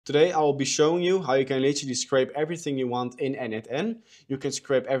Today I will be showing you how you can literally scrape everything you want in n8n. You can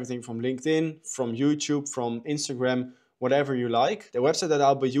scrape everything from LinkedIn, from YouTube, from Instagram, whatever you like. The website that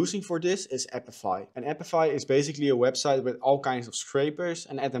I'll be using for this is Apify. And Apify is basically a website with all kinds of scrapers,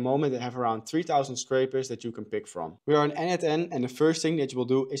 and at the moment they have around 3,000 scrapers that you can pick from. We are in n8n, and the first thing that you will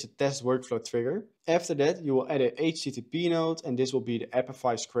do is a test workflow trigger. After that, you will add a HTTP node, and this will be the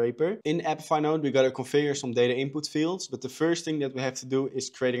Apify scraper. In the Apify node, we gotta configure some data input fields, but the first thing that we have to do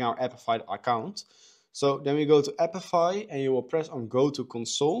is creating our Apify account. So then we go to Apify, and you will press on Go to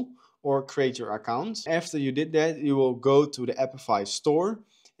Console or create your account. After you did that, you will go to the Apify store,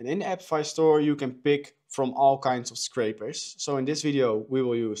 and in the Apify store, you can pick from all kinds of scrapers. So in this video, we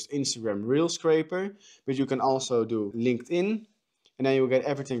will use Instagram Reel scraper, but you can also do LinkedIn. And then you will get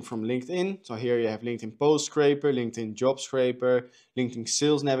everything from LinkedIn. So here you have LinkedIn Post Scraper, LinkedIn Job Scraper, LinkedIn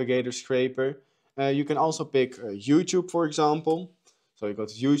Sales Navigator Scraper. You can also pick YouTube, for example. So you go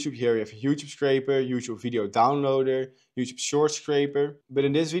to YouTube, here you have a YouTube scraper, YouTube video downloader, YouTube short scraper. But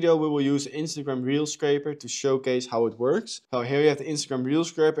in this video, we will use Instagram Reel scraper to showcase how it works. So here you have the Instagram Reel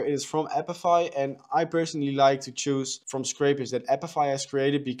scraper. It is from Apify, and I personally like to choose from scrapers that Apify has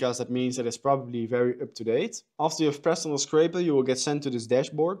created because that means that it's probably very up to date. After you have pressed on the scraper, you will get sent to this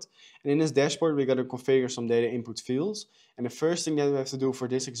dashboard. And in this dashboard, we got to configure some data input fields. And the first thing that we have to do for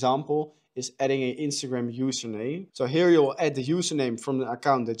this example is adding an Instagram username. So here you'll add the username from the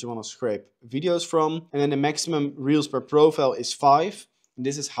account that you want to scrape videos from. And then the maximum reels per profile is 5. And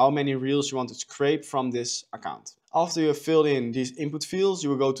this is how many reels you want to scrape from this account. After you have filled in these input fields, you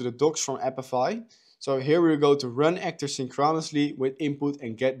will go to the docs from Apify. So here we will go to run actors synchronously with input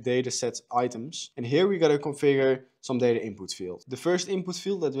and get datasets items. And here we gotta configure some data input fields. The first input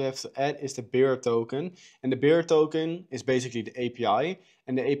field that we have to add is the bearer token. And the bearer token is basically the API.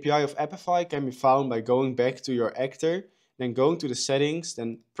 And the API of Apify can be found by going back to your actor, then going to the settings,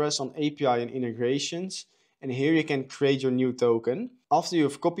 then press on API and integrations. And here you can create your new token. After you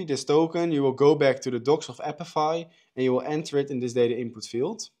have copied this token, you will go back to the docs of Apify and you will enter it in this data input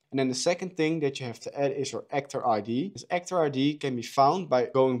field. And then the second thing that you have to add is your actor ID. This actor ID can be found by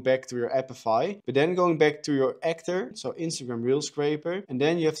going back to your Apify, but then going back to your actor, so Instagram Reel scraper, and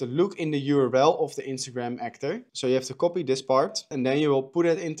then you have to look in the URL of the Instagram actor. So you have to copy this part, and then you will put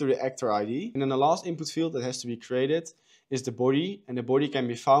it into the actor ID. And then the last input field that has to be created is the body, and the body can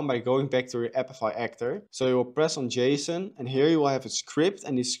be found by going back to your Apify actor. So you will press on JSON, and here you will have a script,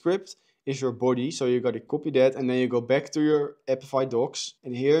 and this script is your body. So you got to copy that, and then you go back to your Apify docs,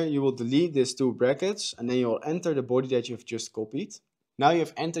 and here you will delete these two brackets, and then you will enter the body that you've just copied. Now you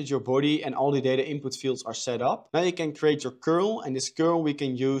have entered your body and all the data input fields are set up. Now you can create your curl, and this curl we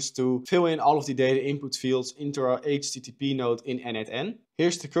can use to fill in all of the data input fields into our HTTP node in n8n.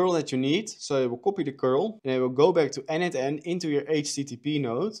 Here's the curl that you need. So you will copy the curl, and it will go back to n8n into your HTTP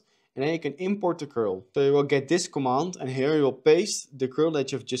node. And then you can import the curl. So you will get this command, and here you will paste the curl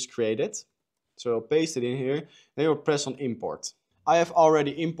that you've just created. So you'll paste it in here, then you'll press on import. I have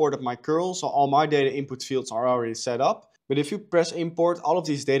already imported my curl, so all my data input fields are already set up. But if you press import, all of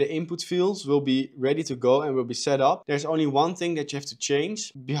these data input fields will be ready to go and will be set up. There's only one thing that you have to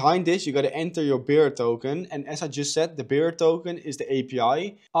change. Behind this, you got to enter your bearer token. And as I just said, the bearer token is the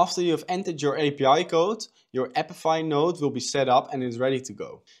API. After you have entered your API code, your Apify node will be set up and is ready to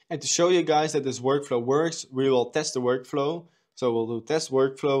go. And to show you guys that this workflow works, we will test the workflow. So we'll do test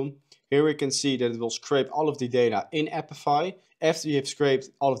workflow. Here we can see that it will scrape all of the data in Apify. After you have scraped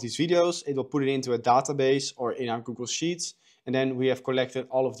all of these videos, it will put it into a database or in our Google Sheets. And then we have collected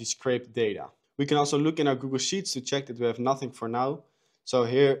all of the scraped data. We can also look in our Google Sheets to check that we have nothing for now. So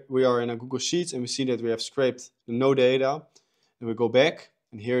here we are in our Google Sheets and we see that we have scraped no data. And we go back,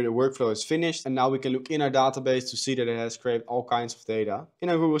 and here the workflow is finished. And now we can look in our database to see that it has scraped all kinds of data. In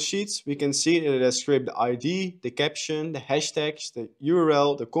our Google Sheets, we can see that it has scraped the ID, the caption, the hashtags, the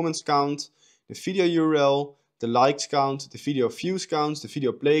URL, the comments count, the video URL, the likes count, the video views count, the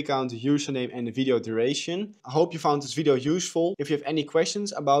video play count, the username, and the video duration. I hope you found this video useful. If you have any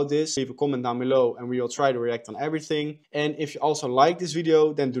questions about this, leave a comment down below and we will try to react on everything. And if you also like this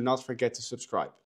video, then do not forget to subscribe.